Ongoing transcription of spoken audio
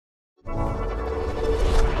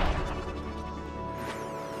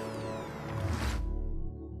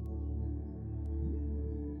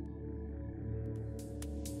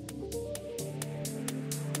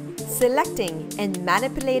Selecting and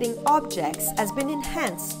manipulating objects has been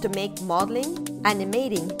enhanced to make modeling,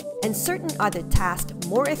 animating, and certain other tasks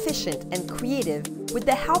more efficient and creative with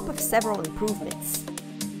the help of several improvements.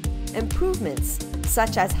 Improvements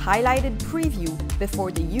such as highlighted preview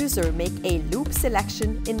before the user make a loop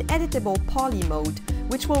selection in editable poly mode,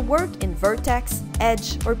 which will work in vertex,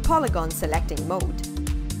 edge, or polygon selecting mode.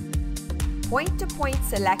 Point-to-point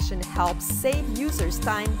selection helps save users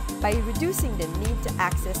time by reducing the need to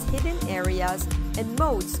access hidden areas and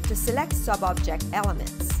modes to select sub-object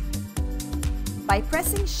elements. By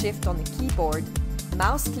pressing Shift on the keyboard,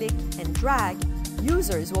 mouse click, and drag,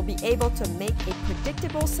 users will be able to make a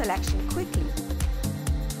predictable selection quickly.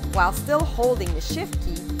 While still holding the Shift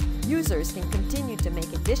key, users can continue to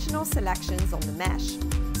make additional selections on the mesh,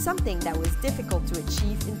 something that was difficult to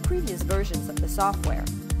achieve in previous versions of the software.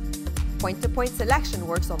 Point-to-point selection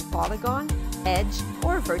works on polygon, edge,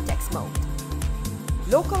 or vertex mode.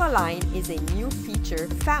 Local Align is a new feature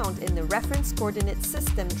found in the Reference Coordinate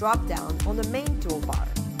System dropdown on the main toolbar.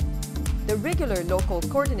 The regular local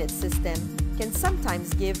coordinate system can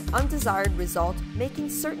sometimes give undesired result,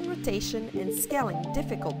 making certain rotation and scaling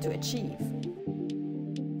difficult to achieve.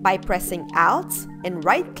 By pressing Alt and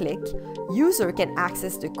right-click, user can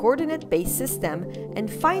access the coordinate-based system and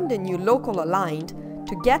find the new local aligned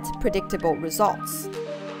to get predictable results.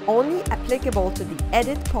 Only applicable to the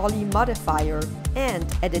Edit Poly modifier and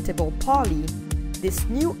Editable Poly, this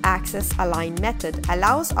new Access Align method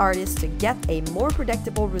allows artists to get a more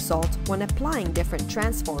predictable result when applying different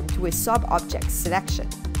transform to a sub-object selection.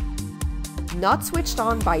 Not switched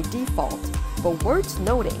on by default, but worth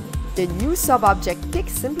noting, the new sub-object pick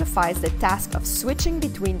simplifies the task of switching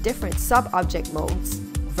between different sub-object modes,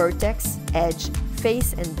 vertex, edge,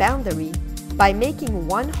 face, and boundary, by making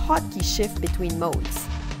one hotkey shift between modes.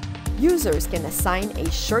 Users can assign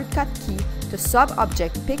a shortcut key to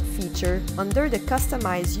sub-object pick feature under the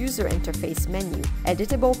Customize User Interface menu,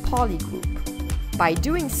 Editable Poly group. By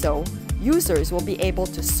doing so, users will be able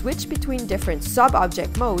to switch between different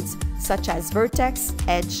sub-object modes such as vertex,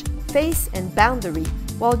 edge, face, and boundary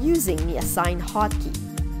while using the assigned hotkey.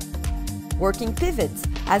 Working Pivot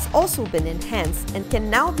has also been enhanced and can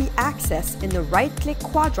now be accessed in the right-click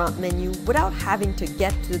quadrant menu without having to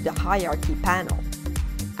get to the hierarchy panel.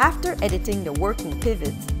 After editing the Working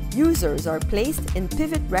Pivot, users are placed in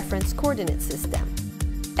Pivot Reference Coordinate System.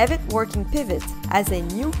 Edit Working Pivot has a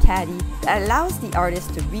new caddy that allows the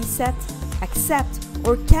artist to reset, accept,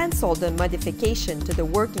 or cancel the modification to the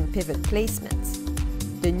Working Pivot placement.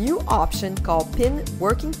 The new option called Pin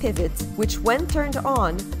Working Pivot, which when turned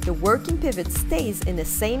on, the working pivot stays in the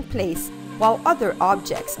same place while other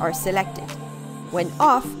objects are selected. When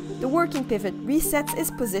off, the working pivot resets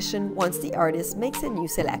its position once the artist makes a new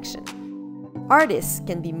selection. Artists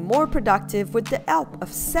can be more productive with the help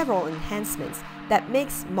of several enhancements that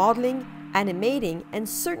makes modeling, animating, and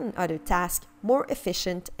certain other tasks more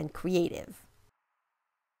efficient and creative.